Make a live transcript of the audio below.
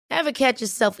Ever catch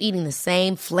yourself eating the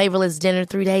same flavorless dinner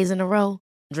 3 days in a row?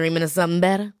 Dreaming of something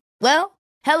better? Well,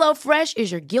 HelloFresh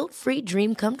is your guilt-free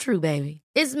dream come true, baby.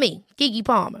 It's me, Keke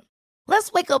Palmer.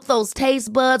 Let's wake up those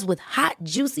taste buds with hot,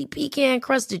 juicy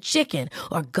pecan-crusted chicken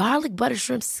or garlic butter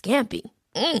shrimp scampi.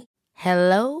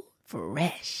 Hello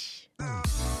Fresh.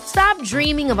 Stop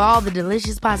dreaming of all the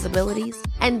delicious possibilities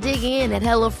and dig in at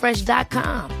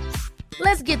HelloFresh.com.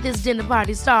 Let's get this dinner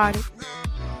party started.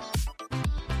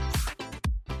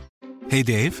 Hey,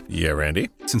 Dave. Yeah, Randy.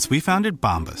 Since we founded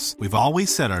Bombas, we've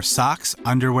always said our socks,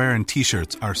 underwear, and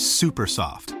T-shirts are super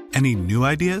soft. Any new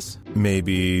ideas?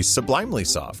 Maybe sublimely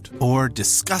soft. Or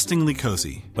disgustingly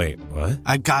cozy. Wait, what?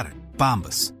 I got it.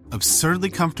 Bombas. Absurdly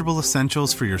comfortable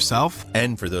essentials for yourself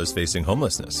and for those facing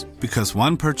homelessness. Because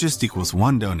one purchased equals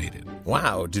one donated.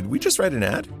 Wow, did we just write an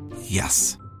ad?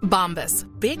 Yes. Bombas.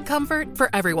 Big comfort for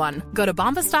everyone. Go to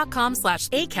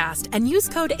bombas.com/ACAST and use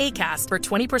code ACAST for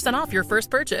 20% off your first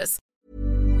purchase.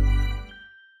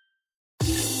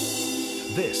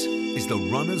 This is the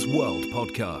Runner's World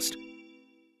podcast.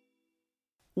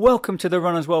 Welcome to the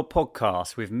Runner's World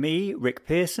podcast with me, Rick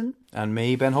Pearson. And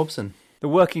me, Ben Hobson. The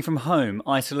working from home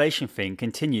isolation thing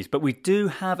continues, but we do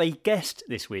have a guest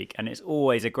this week, and it's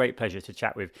always a great pleasure to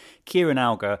chat with Kieran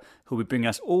Alger, who will be bringing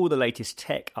us all the latest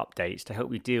tech updates to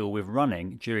help you deal with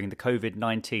running during the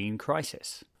COVID-19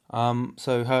 crisis.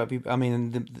 So how have you, I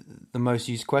mean, the most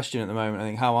used question at the moment, I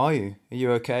think, how are you? Are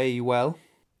you okay? Are you well?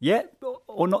 Yeah,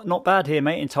 or not bad here,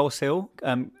 mate, in Tulse Hill.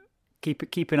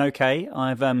 Keeping okay. I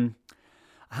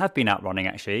have been out running,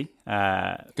 actually.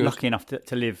 Lucky enough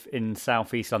to live in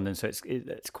southeast London, so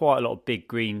it's quite a lot of big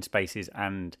green spaces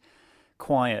and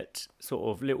quiet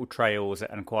sort of little trails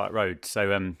and quiet roads. So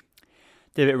did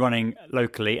a bit of running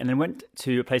locally, and then went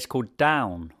to a place called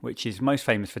Down, which is most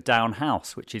famous for Down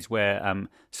House, which is where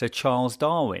Sir Charles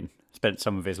Darwin spent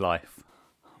some of his life.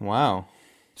 Wow.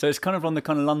 So it's kind of on the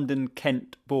kind of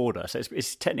London-Kent border, so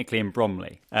it's technically in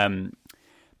Bromley. But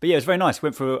yeah, it was very nice.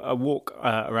 Went for a walk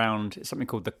around something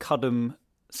called the Cudham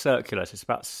Circular. So it's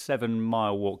about a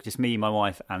 7-mile walk, just me, my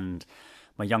wife, and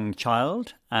my young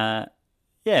child. And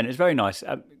it was very nice.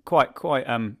 Quite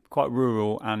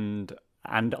rural and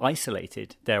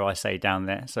isolated, dare I say, down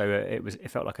there. So it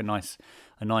felt like a nice,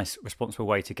 responsible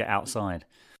way to get outside.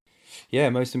 Yeah,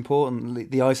 most importantly,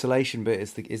 the isolation bit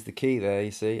is the key there.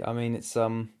 You see, I mean, it's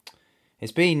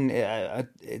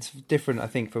different. I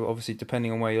think for obviously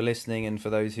depending on where you're listening, and for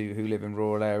those who live in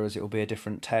rural areas, it will be a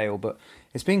different tale. But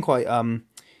it's been quite,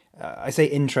 I say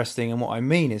interesting, and what I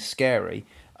mean is scary.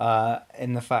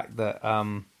 In the fact that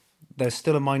there's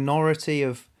still a minority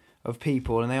of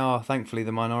people, and they are thankfully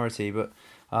the minority, but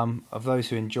of those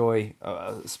who enjoy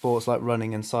sports like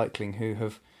running and cycling, who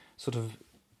have sort of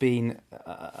been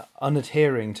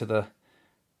unadhering to the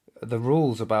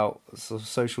rules about sort of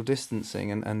social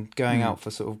distancing and going out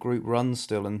for sort of group runs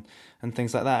still and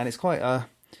things like that. And it's quite a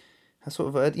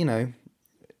sort of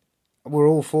we're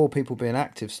all for people being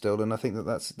active still, and I think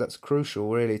that's crucial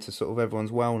really to sort of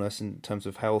everyone's wellness in terms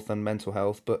of health and mental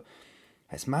health. But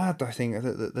it's mad, I think,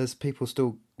 that there's people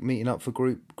still meeting up for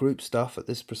group stuff at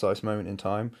this precise moment in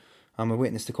time. I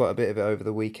witnessed to quite a bit of it over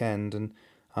the weekend, and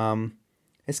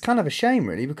it's kind of a shame,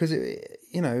 really, because it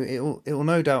will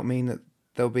no doubt mean that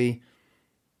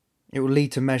it will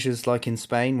lead to measures like in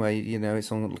Spain, where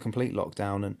it's on complete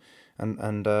lockdown,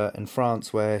 and in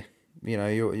France, where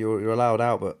you're allowed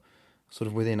out, but sort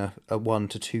of within a 1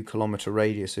 to 2 kilometre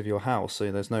radius of your house.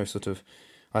 So there's no sort of,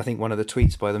 I think one of the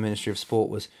tweets by the Ministry of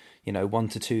Sport was, 1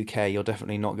 to 2k, you're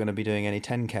definitely not going to be doing any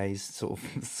 10ks sort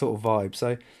of vibe.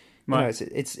 So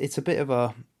it's a bit of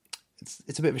a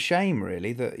shame,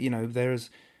 really, that there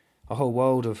is a whole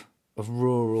world of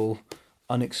rural,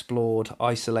 unexplored,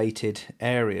 isolated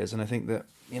areas, and I think that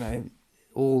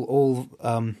all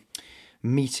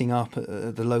meeting up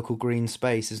at the local green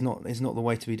space is not the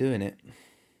way to be doing it.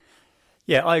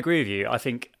 Yeah, I agree with you. I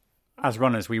think as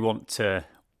runners, we want to,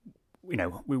 we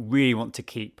really want to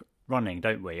keep running,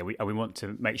 don't we? And we want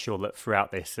to make sure that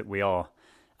throughout this that we are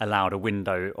allowed a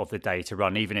window of the day to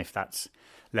run, even if that's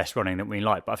less running than we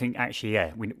like. But I think actually,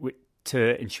 we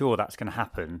to ensure that's going to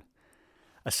happen,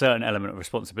 a certain element of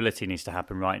responsibility needs to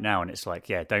happen right now. And it's like,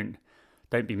 don't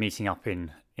be meeting up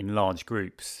in large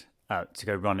groups to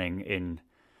go running in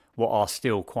what are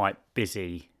still quite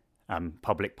busy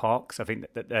public parks. I think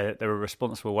that there are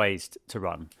responsible ways to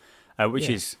run, which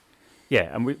is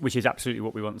absolutely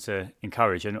what we want to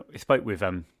encourage. And I spoke with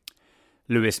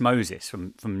Lewis Moses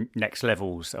from Next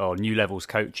Levels or New Levels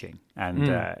Coaching,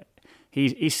 and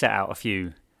he set out a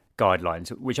few guidelines,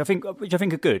 which I think are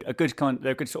good.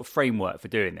 They're a good sort of framework for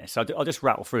doing this. So I'll just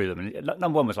rattle through them. And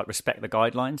number one was like respect the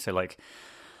guidelines. So like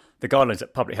the guidelines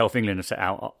that Public Health England have set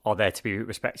out are there to be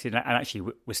respected. And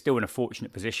actually, we're still in a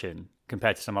fortunate position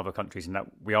compared to some other countries in that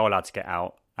we are allowed to get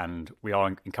out and we are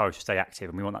encouraged to stay active,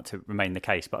 and we want that to remain the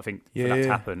case. But I think for that to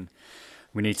happen,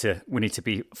 we need to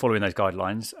be following those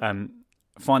guidelines.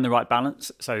 Find the right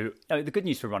balance. So the good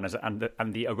news for runners and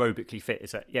the aerobically fit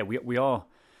is that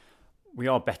we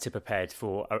are better prepared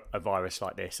for a virus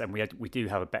like this, and we do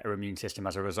have a better immune system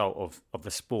as a result of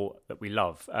the sport that we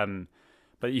love.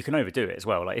 But you can overdo it as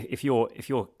well. Like if you're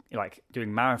like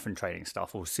doing marathon training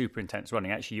stuff or super intense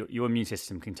running, actually your immune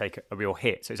system can take a real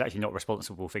hit. So it's actually not a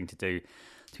responsible thing to do,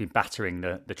 to be battering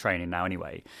the training now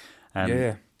anyway.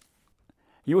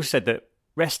 You also said that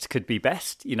rest could be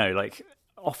best. Like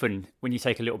often when you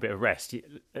take a little bit of rest,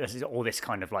 there's all this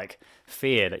kind of like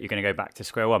fear that you're going to go back to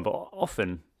square one. But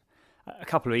often a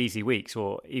couple of easy weeks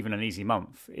or even an easy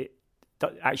month,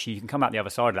 actually you can come out the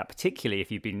other side of that, particularly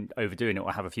if you've been overdoing it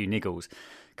or have a few niggles,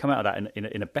 come out of that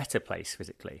in a better place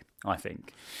physically, I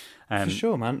think. For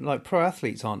sure, man. Like pro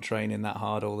athletes aren't training that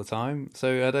hard all the time,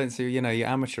 so I don't see, your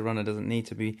amateur runner doesn't need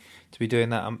to be doing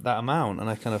that amount, and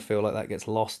I kind of feel like that gets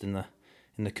lost in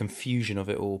the confusion of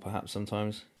it all perhaps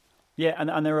sometimes. Yeah,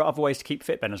 and there are other ways to keep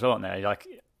fit, Ben, as well, aren't there? Like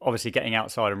obviously getting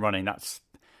outside and running, that's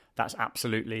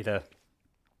absolutely the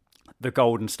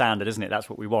golden standard, isn't it? That's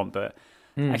what we want. But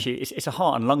actually, it's a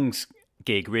heart and lungs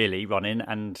gig, really, running,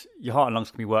 and your heart and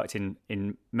lungs can be worked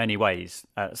in many ways,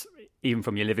 even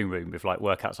from your living room with like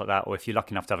workouts like that. Or if you're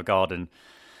lucky enough to have a garden,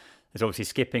 there's obviously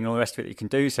skipping and all the rest of it that you can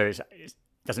do. So it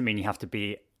doesn't mean you have to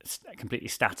be completely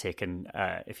static. And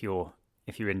if you're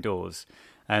indoors,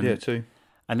 too.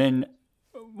 And then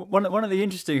one of the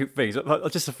interesting things,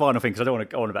 just a final thing, because I don't want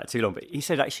to go on about it too long, but he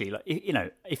said actually, like,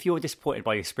 if you're disappointed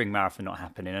by your spring marathon not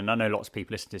happening, and I know lots of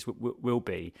people listening to this will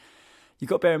be, you've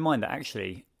got to bear in mind that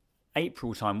actually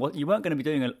April time, you weren't going to be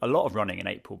doing a lot of running in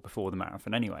April before the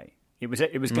marathon anyway. It was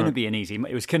going to be an easy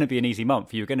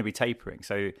month. You were going to be tapering.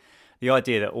 So the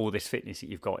idea that all this fitness that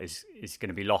you've got is going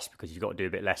to be lost because you've got to do a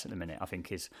bit less at the minute, I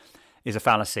think is a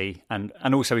fallacy. And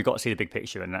also we've got to see the big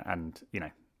picture, and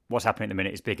what's happening at the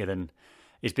minute is bigger than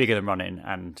running.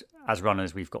 And as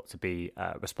runners, we've got to be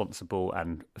responsible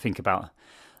and think about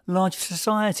larger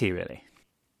society, really.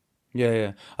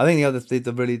 Yeah. I think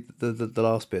the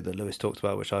last bit that Lewis talked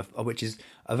about, which is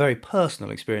a very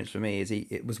personal experience for me, is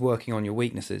it was working on your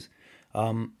weaknesses,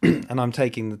 and I'm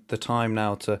taking the time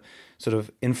now to sort of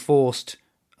enforced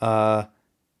reassessment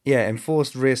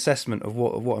of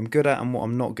what I'm good at and what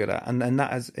I'm not good at, and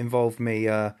that has involved me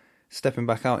stepping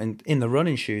back out in the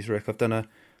running shoes. Rick, I've done a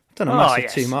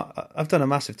massive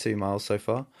 2 miles so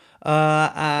far. Is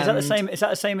that the same? Is that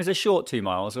the same as a short 2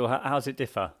 miles, or how does it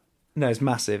differ? No, it's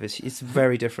massive. It's a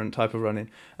very different type of running.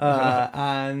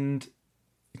 And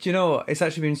do you know what? It's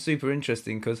actually been super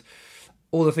interesting because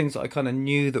all the things that I kind of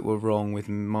knew that were wrong with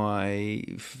my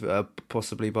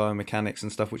possibly biomechanics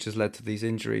and stuff, which has led to these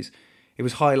injuries, it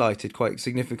was highlighted quite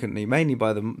significantly, mainly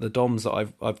by the DOMs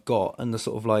that I've got and the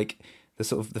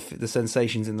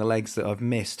sensations in the legs that I've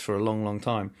missed for a long, long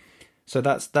time. So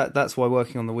that's why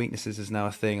working on the weaknesses is now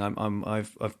a thing.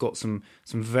 I've got some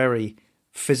very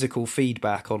physical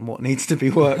feedback on what needs to be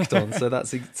worked on. So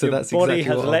that's exactly what I'll be doing.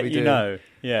 Your body has let you know.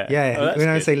 Yeah. Oh, when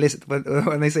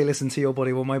they say listen to your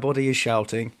body, well, my body is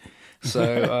shouting.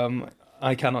 So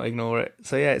I cannot ignore it.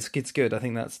 So yeah, it's good. I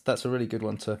think that's a really good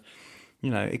one to.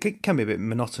 It can be a bit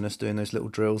monotonous doing those little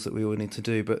drills that we all need to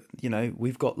do, but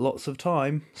we've got lots of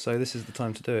time, so this is the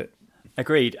time to do it.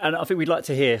 Agreed. And I think we'd like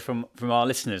to hear from our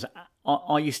listeners.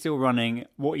 Are you still running?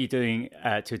 What are you doing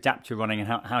to adapt your running, and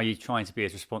how are you trying to be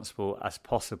as responsible as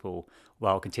possible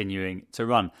while continuing to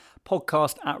run?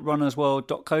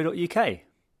 podcast@runnersworld.co.uk.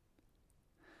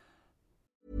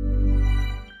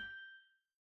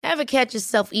 Ever catch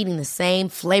yourself eating the same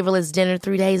flavorless dinner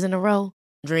 3 days in a row?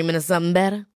 Dreaming of something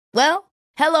better? Well,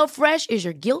 HelloFresh is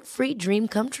your guilt-free dream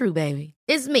come true, baby.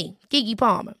 It's me, Keke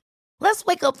Palmer. Let's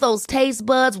wake up those taste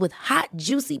buds with hot,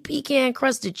 juicy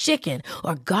pecan-crusted chicken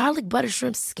or garlic butter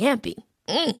shrimp scampi.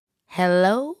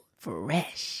 Hello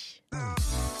Fresh.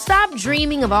 Stop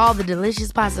dreaming of all the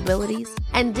delicious possibilities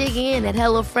and dig in at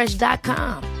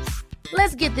HelloFresh.com.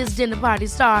 Let's get this dinner party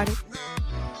started.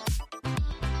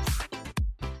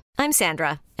 I'm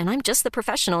Sandra, and I'm just the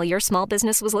professional your small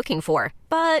business was looking for.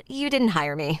 But you didn't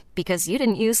hire me because you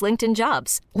didn't use LinkedIn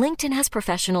Jobs. LinkedIn has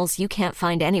professionals you can't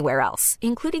find anywhere else,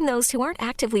 including those who aren't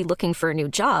actively looking for a new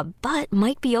job, but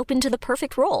might be open to the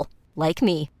perfect role, like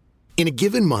me. In a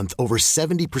given month, over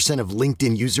 70% of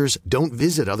LinkedIn users don't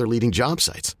visit other leading job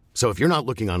sites. So if you're not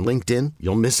looking on LinkedIn,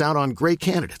 you'll miss out on great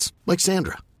candidates, like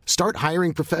Sandra. Start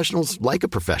hiring professionals like a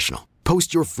professional.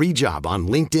 Post your free job on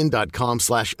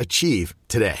linkedin.com/achieve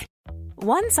today.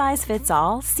 One size fits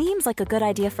all seems like a good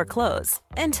idea for clothes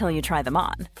until you try them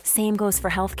on. Same goes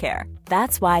for healthcare.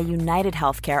 That's why United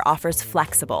Healthcare offers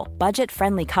flexible,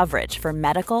 budget-friendly coverage for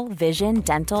medical, vision,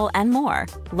 dental, and more.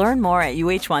 Learn more at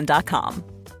uh1.com.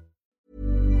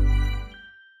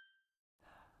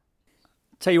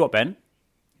 Tell you what, Ben.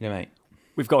 Yeah, mate.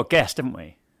 We've got a guest, haven't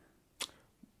we?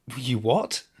 You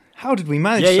what? How did we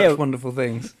manage such wonderful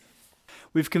things?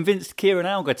 We've convinced Kieran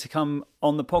Alger to come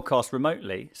on the podcast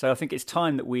remotely, so I think it's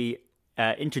time that we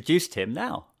introduced him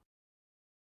now.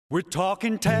 We're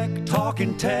talking tech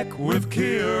with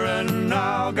Kieran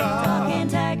Alger. Talking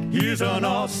tech. He's an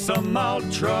awesome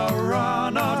ultra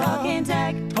runner.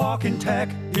 Talking tech.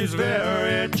 He's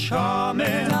very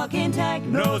charming. Talking tech.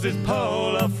 Knows his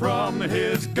polar from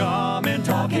his Garmin.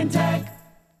 Talking tech.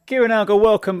 Kieran Alger,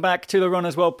 welcome back to the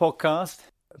Runners World podcast.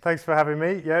 Thanks for having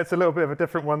me. Yeah, it's a little bit of a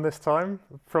different one this time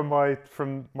from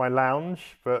my lounge,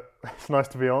 but it's nice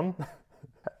to be on.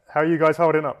 How are you guys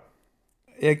holding up?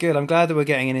 Yeah, good. I'm glad that we're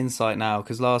getting an insight now,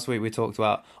 because last week we talked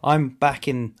about I'm back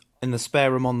in the spare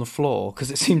room on the floor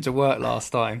because it seemed to work last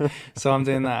time, so I'm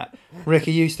doing that. Rick,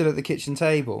 are you still at the kitchen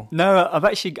table? No, I'm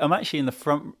actually in the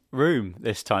front room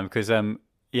this time because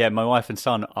my wife and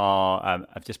son are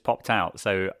have just popped out.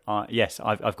 So yes,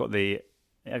 I've got the.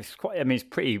 It's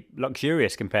pretty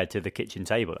luxurious compared to the kitchen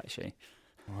table, actually.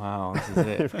 Wow, this is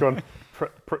it. You've gone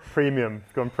premium.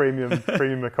 You've gone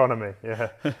premium economy. Yeah.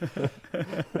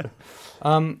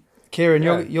 Kieran,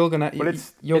 you're gonna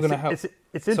help. It's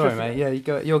interesting. Sorry, mate. Yeah,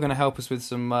 you're gonna help us with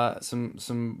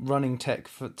some running tech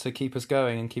to keep us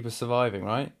going and keep us surviving,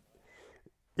 right?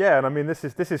 Yeah, and I mean this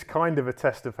is kind of a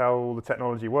test of how all the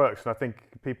technology works, and I think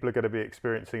people are going to be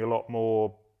experiencing a lot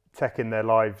more tech in their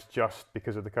lives just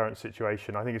because of the current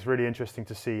situation. I think it's really interesting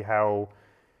to see how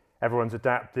everyone's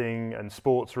adapting and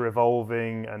sports are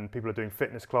evolving and people are doing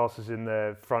fitness classes in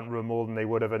their front room more than they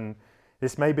would have, and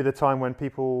this may be the time when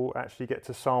people actually get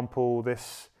to sample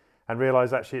this and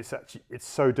realise actually it's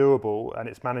so doable and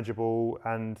it's manageable,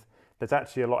 and there's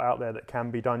actually a lot out there that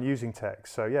can be done using tech.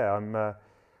 So yeah,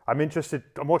 I'm interested.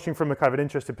 I'm watching from a kind of an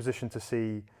interested position to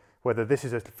see whether this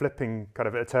is a flipping kind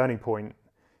of a turning point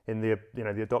in the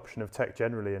the adoption of tech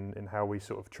generally in how we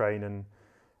sort of train and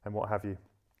what have you.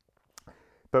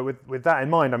 But with that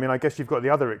in mind, I mean, I guess you've got the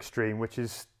other extreme, which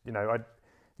is you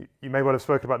may well have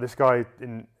spoken about this guy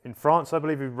in France, I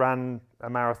believe, who ran a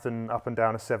marathon up and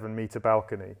down a 7-meter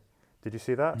balcony. Did you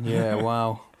see that? Yeah.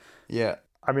 Wow. Yeah.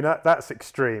 I mean that's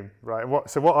extreme, right?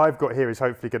 What I've got here is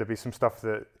hopefully going to be some stuff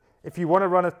that if you want to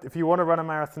run a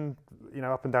marathon,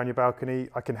 up and down your balcony,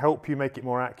 I can help you make it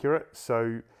more accurate.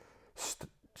 So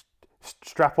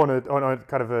strap on a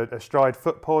kind of a stride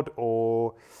foot pod,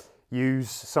 or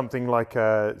use something like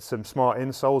some smart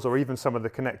insoles, or even some of the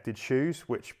connected shoes,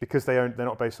 which because they're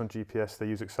not based on GPS, they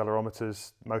use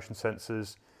accelerometers, motion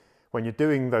sensors. When you're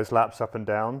doing those laps up and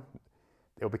down,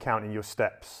 it'll be counting your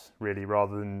steps really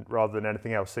rather than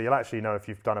anything else. So you'll actually know if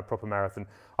you've done a proper marathon.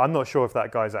 I'm not sure if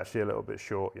that guy's actually a little bit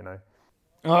short,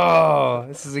 Oh,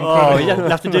 this is incredible. Oh, you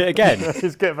have to do it again.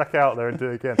 Just get back out there and do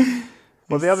it again.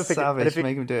 Well, the other thing, savage,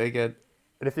 make him do it again.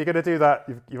 And if you're going to do that,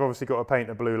 you've obviously got to paint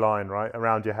a blue line, right,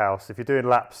 around your house. If you're doing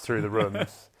laps through the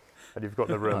rooms, and you've got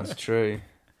the rooms, that's true.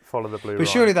 Follow the blue line. But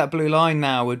surely that blue line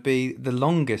now would be the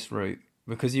longest route,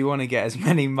 because you want to get as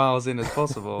many miles in as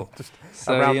possible.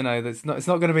 So it's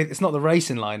not the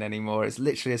racing line anymore. It's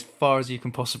literally as far as you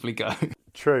can possibly go.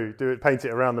 True. Paint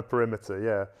it around the perimeter.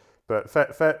 Yeah. But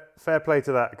fair play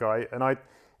to that guy. And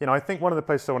I think one of the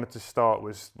places I wanted to start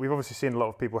was, we've obviously seen a lot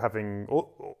of people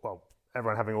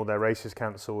everyone having all their races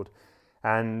cancelled,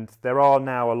 and there are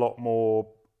now a lot more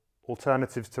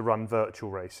alternatives to run virtual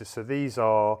races. So these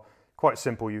are quite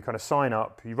simple. You kind of sign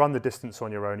up, you run the distance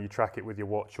on your own, you track it with your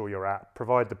watch or your app,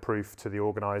 provide the proof to the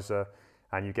organiser,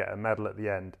 and you get a medal at the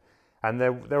end. And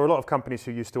there were a lot of companies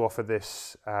who used to offer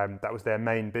this. That was their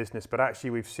main business. But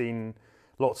actually, we've seen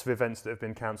lots of events that have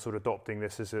been cancelled adopting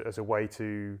this as a way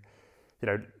to,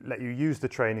 let you use the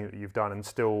training that you've done and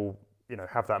still,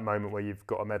 have that moment where you've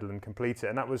got a medal and complete it.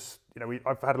 And that was,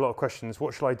 I've had a lot of questions.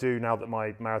 What shall I do now that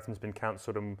my marathon's been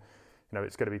cancelled and,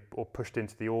 it's going to be pushed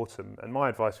into the autumn? And my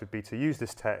advice would be to use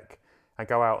this tech and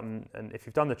go out and if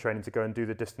you've done the training, to go and do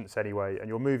the distance anyway. And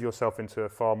you'll move yourself into a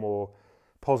far more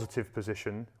positive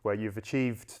position where you've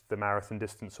achieved the marathon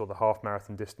distance or the half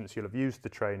marathon distance. You'll have used the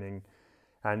training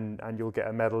and you'll get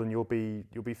a medal, and you'll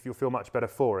feel much better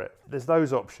for it. There's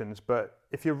those options. But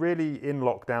if you're really in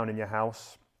lockdown in your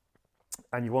house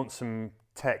and you want some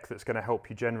tech that's going to help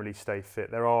you generally stay fit,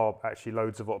 there are actually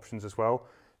loads of options as well,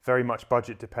 very much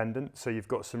budget dependent. So you've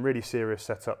got some really serious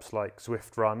setups like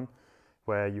Zwift Run,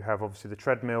 where you have obviously the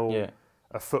treadmill,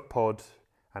 a foot pod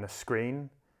and a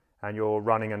screen, and you're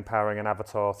running and powering an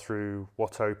avatar through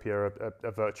Watopia,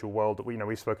 a virtual world that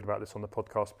we've spoken about this on the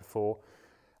podcast before.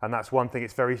 And that's one thing.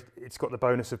 It's got the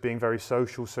bonus of being very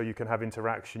social, so you can have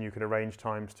interaction, you can arrange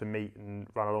times to meet and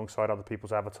run alongside other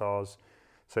people's avatars.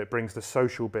 So it brings the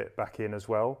social bit back in as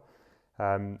well.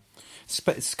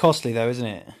 It's costly though, isn't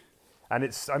it? And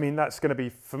that's going to be,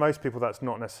 for most people, that's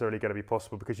not necessarily going to be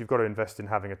possible because you've got to invest in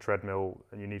having a treadmill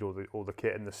and you need all the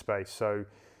kit and the space. So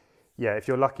yeah, if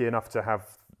you're lucky enough to have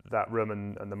that room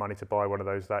and the money to buy one of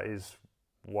those, that is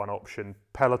one option.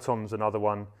 Peloton's another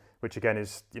one, which again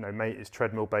is is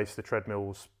treadmill based. The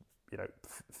treadmill's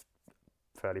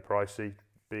fairly pricey,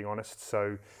 being honest.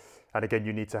 So, and again,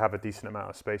 you need to have a decent amount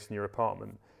of space in your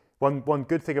apartment. One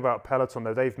good thing about Peloton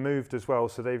though, they've moved as well.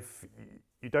 So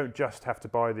you don't just have to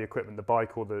buy the equipment, the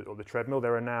bike or the treadmill.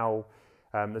 There are now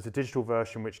there's a digital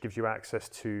version which gives you access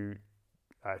to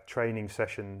training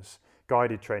sessions,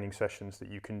 guided training sessions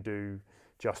that you can do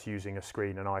just using a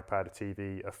screen, an iPad, a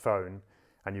TV, a phone,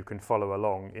 and you can follow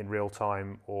along in real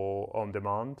time or on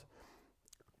demand.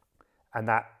 And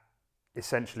that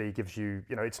essentially gives you,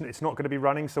 it's not going to be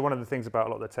running. So one of the things about a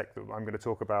lot of the tech that I'm going to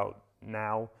talk about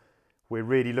now, we're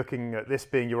really looking at this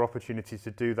being your opportunity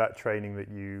to do that training that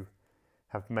you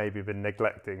have maybe been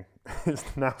neglecting.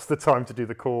 Now's the time to do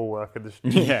the core work and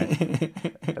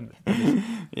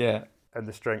and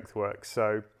the strength work.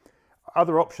 So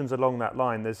other options along that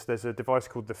line, there's a device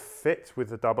called the Fit with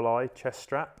the double I chest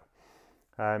strap.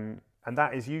 And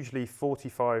that is usually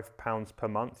 £45 per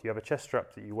month. You have a chest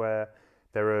strap that you wear.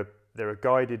 There are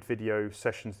guided video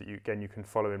sessions that you can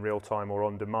follow in real time or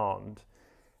on demand.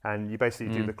 And you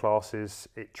basically do the classes,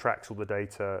 it tracks all the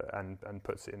data and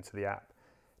puts it into the app.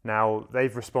 Now,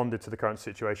 they've responded to the current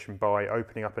situation by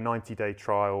opening up a 90-day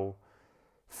trial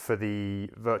for the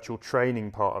virtual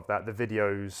training part of that, the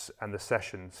videos and the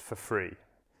sessions for free,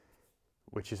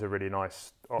 which is a really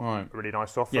nice offer.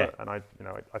 Yeah. And I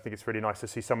think it's really nice to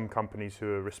see some companies who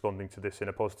are responding to this in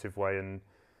a positive way and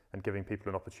giving people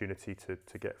an opportunity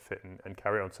to get fit and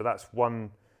carry on. So that's one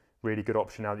really good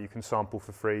option now that you can sample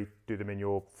for free, do them in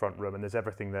your front room, and there's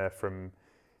everything there from,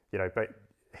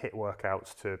 HIIT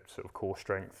workouts to sort of core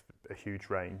strength, a huge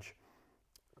range.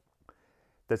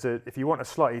 If you want a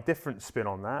slightly different spin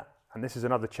on that, and this is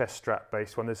another chest strap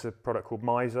based one, there's a product called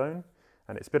MyZone,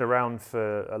 and it's been around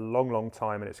for a long, long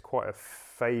time, and it's quite a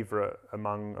favourite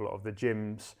among a lot of the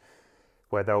gyms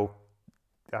where they'll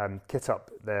kit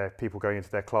up their people going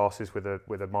into their classes with a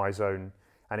MyZone,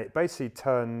 and it basically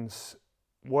turns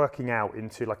working out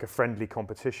into like a friendly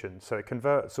competition. So it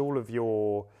converts all of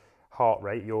your heart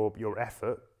rate, your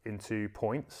effort into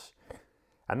points,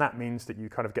 and that means that you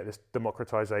kind of get this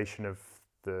democratization of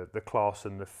the class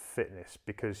and the fitness,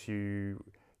 because you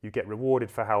get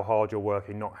rewarded for how hard you're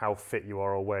working, not how fit you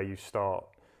are or where you start.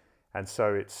 And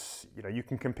so it's, you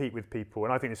can compete with people,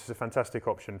 and I think this is a fantastic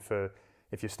option for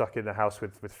if you're stuck in the house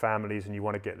with families and you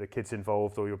want to get the kids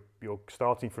involved, or you're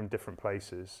starting from different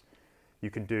places. You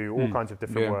can do all kinds of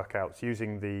different workouts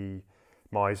using the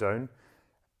MyZone,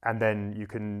 and then you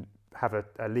can have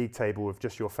a league table of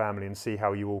just your family and see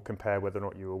how you all compare, whether or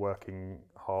not you were working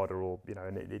harder or,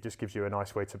 and it just gives you a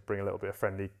nice way to bring a little bit of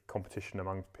friendly competition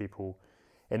among people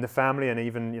in the family. And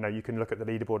even, you can look at the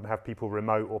leaderboard and have people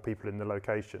remote or people in the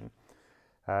location.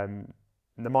 The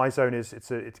MyZone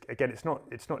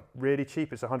it's not really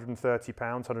cheap. It's £130,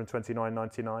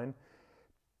 £129.99.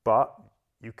 But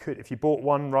you could, if you bought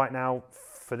one right now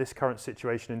for this current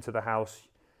situation into the house,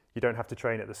 you don't have to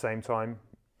train at the same time.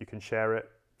 You can share it,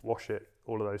 wash it,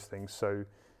 all of those things. So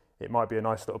it might be a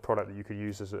nice little product that you could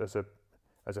use as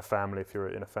a family if you're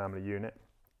in a family unit.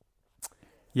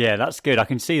 Yeah, that's good. I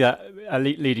can see that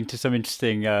leading to some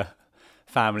interesting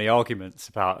family arguments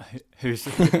about who's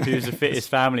the fittest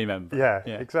family member. Yeah,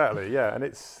 exactly. Yeah, and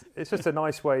it's just a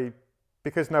nice way,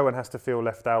 because no one has to feel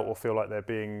left out or feel like they're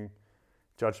being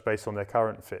judged based on their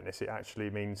current fitness. It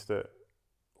actually means that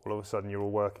all of a sudden you're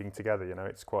all working together.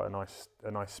 It's quite a nice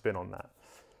spin on that.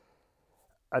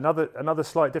 Another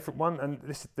slight different one, and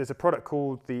there's a product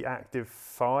called the Active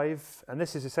 5, and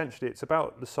this is essentially, it's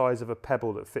about the size of a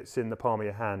pebble that fits in the palm of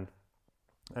your hand,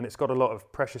 and it's got a lot of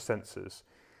pressure sensors,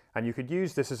 and you could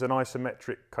use this as an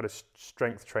isometric kind of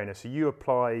strength trainer. So you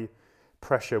apply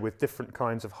pressure with different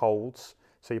kinds of holds.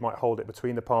 So you might hold it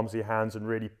between the palms of your hands and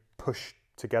really push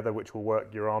together, which will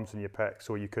work your arms and your pecs,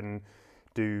 or you can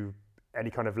do any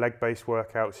kind of leg-based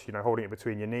workouts, holding it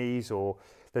between your knees, or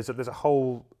there's a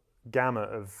whole gamut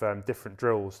of different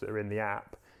drills that are in the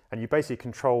app, and you basically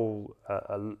control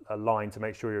a line to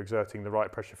make sure you're exerting the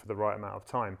right pressure for the right amount of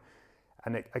time.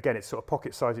 And it's sort of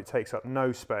pocket size, it takes up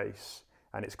no space,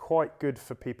 and it's quite good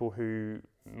for people who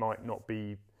might not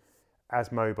be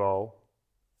as mobile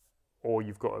or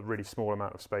you've got a really small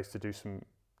amount of space to do some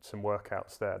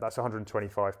workouts there. That's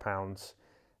 £125.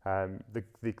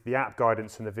 The app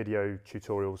guidance and the video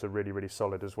tutorials are really, really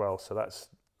solid as well. So that's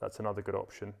another good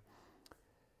option.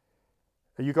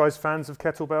 Are you guys fans of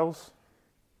kettlebells?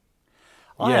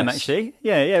 I am actually.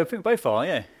 Yeah. I think both are.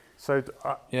 Yeah. So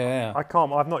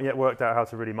I've not yet worked out how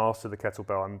to really master the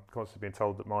kettlebell. I'm constantly being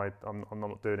told that I'm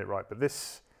not doing it right. But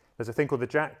there's a thing called the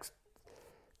Jax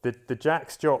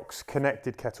Jox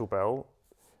connected kettlebell,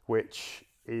 which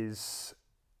it's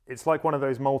like one of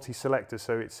those multi-selectors.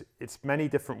 So it's many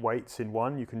different weights in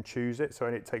one. You can choose it, so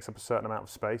it takes up a certain amount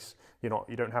of space. You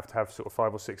don't have to have sort of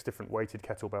 5 or 6 different weighted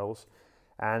kettlebells,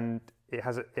 and it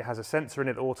has a sensor in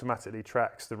it that automatically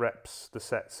tracks the reps, the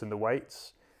sets, and the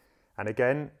weights. And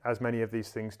again, as many of these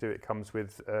things do, it comes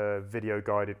with video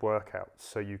guided workouts,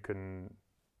 so you can,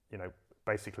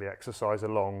 basically exercise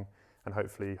along and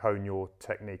hopefully hone your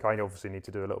technique. I obviously need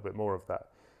to do a little bit more of that,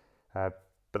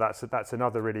 but that's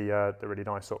another really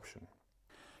nice option.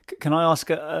 Can I ask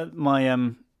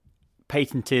my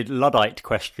patented Luddite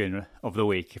question of the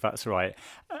week, if that's right?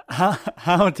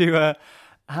 How do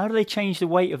they change the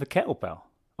weight of a kettlebell?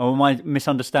 Or am I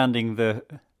misunderstanding the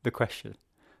question?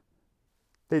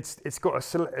 It's got a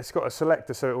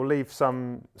selector, so it will leave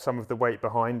some of the weight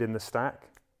behind in the stack.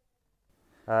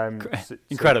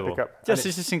 Incredible! This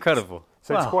is incredible.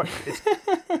 So wow.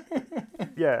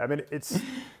 Yeah. I mean,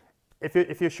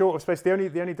 if you're short of space, the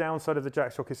only downside of the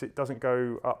Jax Jox is it doesn't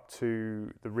go up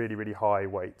to the really, really high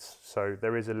weights. So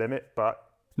there is a limit, but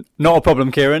not a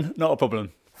problem, Kieran. Not a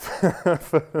problem.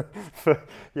 for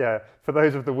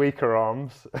those of the weaker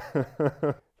arms,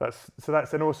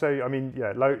 and also, I mean,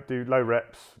 low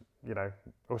reps,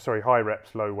 high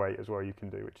reps, low weight as well. You can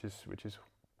do, which is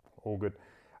all good.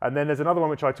 And then there's another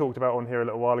one which I talked about on here a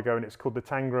little while ago, and it's called the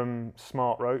Tangram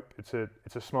Smart Rope. It's a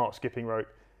smart skipping rope.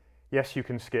 Yes, you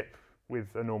can skip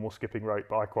with a normal skipping rope,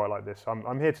 but I quite like this.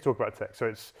 I'm here to talk about tech.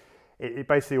 So it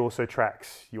basically also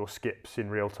tracks your skips in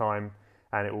real time,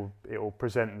 and it will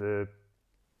present the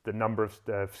number of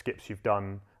skips you've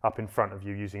done up in front of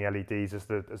you using LEDs. As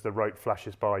the rope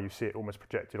flashes by, you see it almost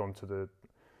projected onto the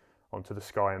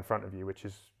sky in front of you, which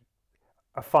is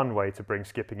a fun way to bring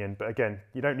skipping in. But again,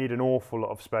 you don't need an awful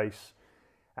lot of space,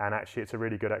 and actually it's a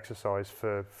really good exercise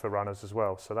for runners as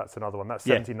well. So that's another one. That's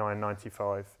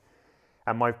 $79.95.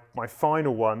 And my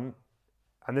final one,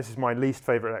 and this is my least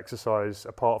favourite exercise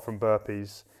apart from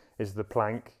burpees, is the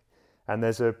plank. And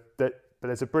there's a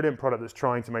brilliant product that's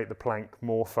trying to make the plank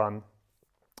more fun,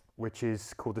 which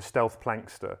is called the Stealth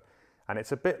Plankster. And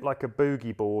it's a bit like a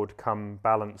boogie board come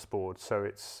balance board. So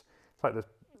it's like the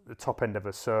top end of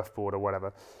a surfboard or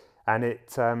whatever. And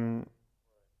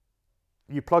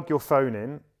you plug your phone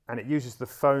in, and it uses the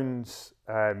phone's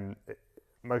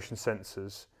motion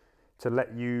sensors to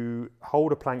let you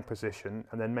hold a plank position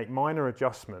and then make minor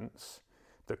adjustments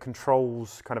that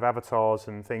controls kind of avatars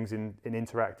and things in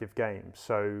interactive games.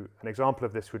 So an example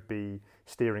of this would be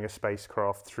steering a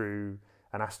spacecraft through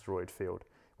an asteroid field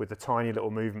with the tiny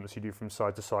little movements you do from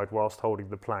side to side whilst holding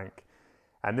the plank.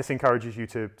 And this encourages you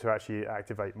to actually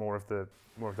activate more of the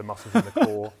muscles in the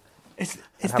core. It's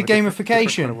the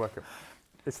gamification.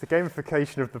 It's the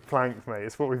gamification of the plank, mate.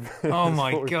 It's what we've been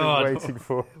waiting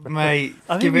for, mate.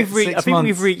 I think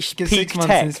we've reached peak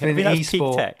tech. It's been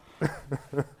e-sport.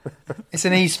 It's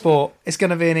an e-sport. It's going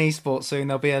to be an e-sport soon.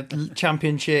 There'll be a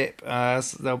championship.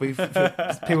 There'll be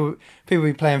people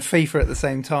be playing FIFA at the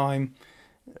same time.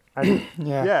 And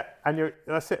and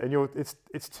that's it. And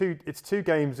it's two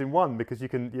games in one, because you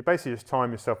basically just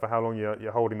time yourself for how long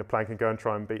you're holding the plank and go and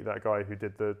try and beat that guy who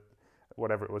did the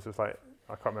whatever it was. It's like,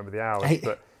 I can't remember the hours.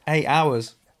 8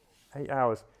 hours. 8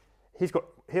 hours.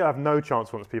 He'll have no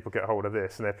chance once people get hold of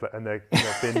this and they're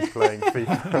binge playing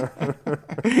FIFA.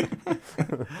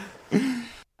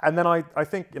 And then I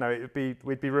think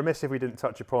we'd be remiss if we didn't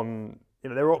touch upon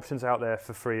there are options out there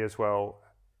for free as well,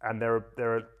 and there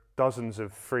are dozens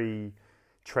of free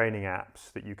training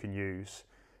apps that you can use.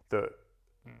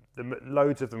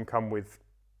 Loads of them come with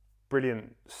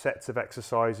brilliant sets of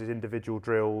exercises, individual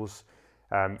drills,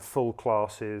 full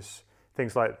classes,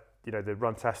 things like the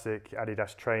Runtastic,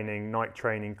 Adidas Training, Nike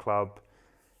Training Club.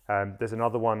 There's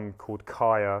another one called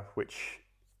Kaya, which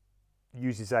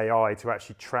uses AI to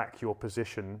actually track your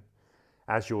position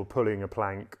as you're pulling a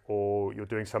plank or you're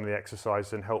doing some of the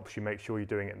exercises, and helps you make sure you're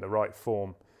doing it in the right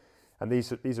form. And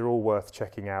these are all worth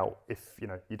checking out. If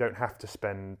you don't have to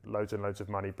spend loads and loads of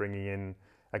money bringing in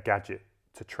a gadget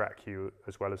to track you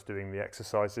as well as doing the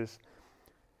exercises.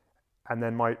 And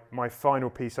then my final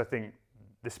piece, I think,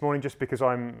 this morning, just because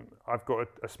I've got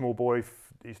a small boy,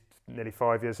 he's nearly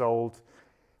 5 years old.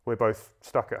 We're both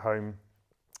stuck at home.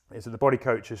 is that the body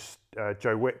coach,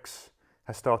 Joe Wicks,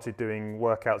 has started doing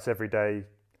workouts every day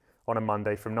on a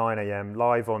Monday from 9 a.m.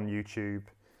 live on YouTube,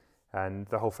 and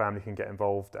the whole family can get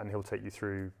involved, and he'll take you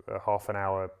through a half an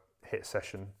hour HIIT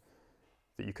session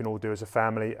that you can all do as a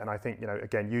family. And I think,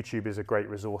 again, YouTube is a great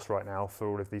resource right now for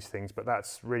all of these things, but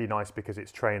that's really nice because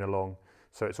it's train along,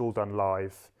 so it's all done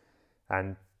live,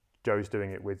 and Joe's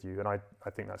doing it with you. And I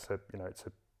think that's it's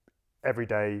a every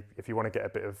day, if you want to get a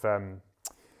bit of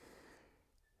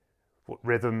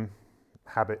rhythm,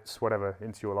 habits, whatever,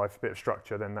 into your life, a bit of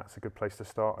structure, then that's a good place to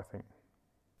start, I think.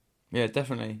 Yeah,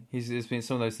 definitely. It's been,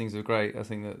 some of those things are great. I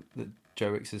think that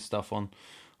Joe Wicks' stuff on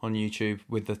YouTube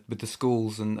with the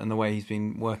schools and the way he's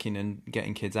been working and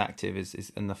getting kids active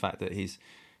is and the fact that he's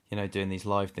doing these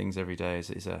live things every day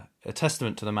is a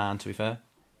testament to the man, to be fair.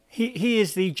 He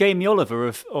is the Jamie Oliver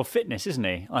of fitness, isn't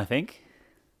he, I think?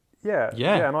 Yeah.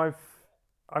 And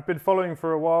I've been following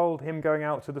for a while him going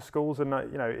out to the schools, and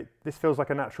this feels like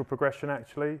a natural progression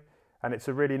actually, and it's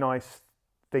a really nice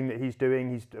thing that he's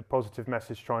doing. He's a positive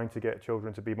message, trying to get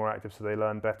children to be more active so they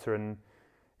learn better, and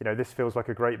this feels like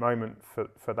a great moment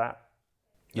for that.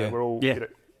 We're all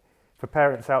for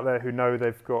parents out there who know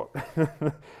they've got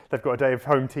a day of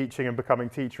home teaching and becoming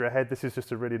teacher ahead. This is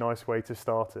just a really nice way to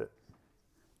start it.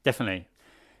 Definitely.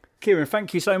 Kieran,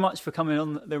 thank you so much for coming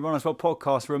on the Run As Well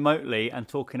podcast remotely and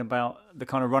talking about the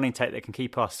kind of running tech that can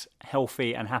keep us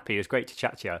healthy and happy. It was great to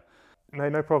chat to you.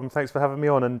 No problem. Thanks for having me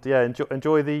on, and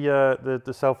enjoy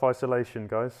the self-isolation,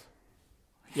 guys.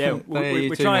 Yeah,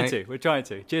 we're trying to. We're trying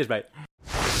to. Cheers, mate.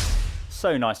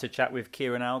 So nice to chat with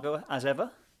Kieran Alger as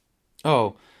ever.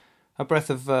 Oh, a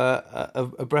breath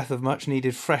of much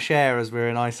needed fresh air as we're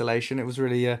in isolation. It was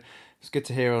really it's good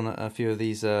to hear on a few of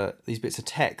these bits of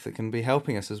tech that can be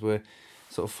helping us as we're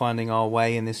sort of finding our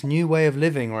way in this new way of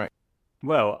living. Right.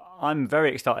 Well, I'm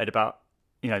very excited about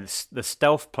the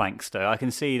stealth plankster. I can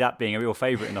see that being a real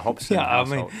favourite in the Hobson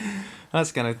household. I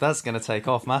mean, that's gonna take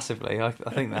off massively. I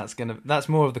think that's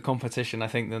more of the competition, I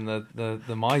think, than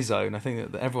the My Zone. I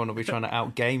think that everyone will be trying to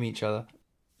outgame each other.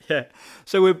 Yeah.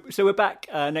 So we're back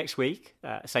next week,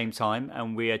 same time,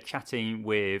 and we are chatting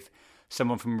with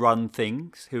someone from Run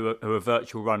Things, who are a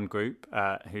virtual run group,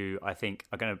 who I think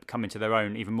are going to come into their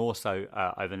own even more so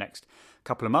over the next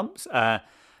couple of months.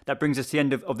 That brings us to the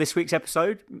end of this week's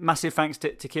episode. Massive thanks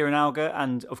to Kieran Alger,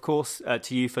 and of course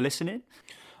to you for listening.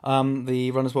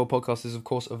 The Run As Well podcast is of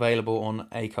course available on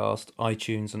Acast,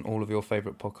 iTunes, and all of your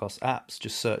favourite podcast apps.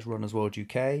 Just search Run As World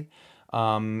UK.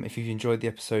 If you've enjoyed the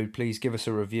episode, please give us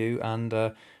a review, and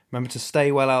remember to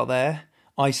stay well out there,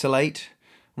 isolate,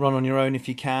 run on your own if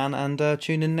you can, and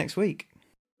tune in next week.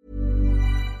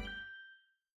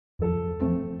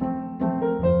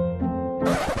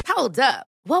 Hold up.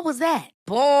 What was that?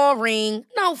 Boring.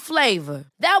 No flavor.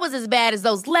 That was as bad as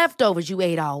those leftovers you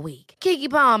ate all week.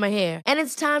 Keke Palmer here, and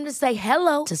it's time to say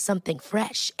hello to something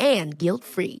fresh and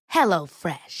guilt-free. Hello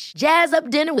Fresh. Jazz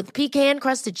up dinner with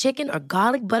pecan-crusted chicken or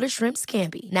garlic butter shrimp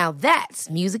scampi. Now that's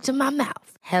music to my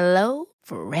mouth. Hello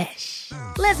Fresh.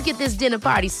 Let's get this dinner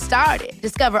party started.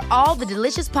 Discover all the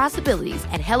delicious possibilities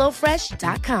at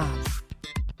HelloFresh.com.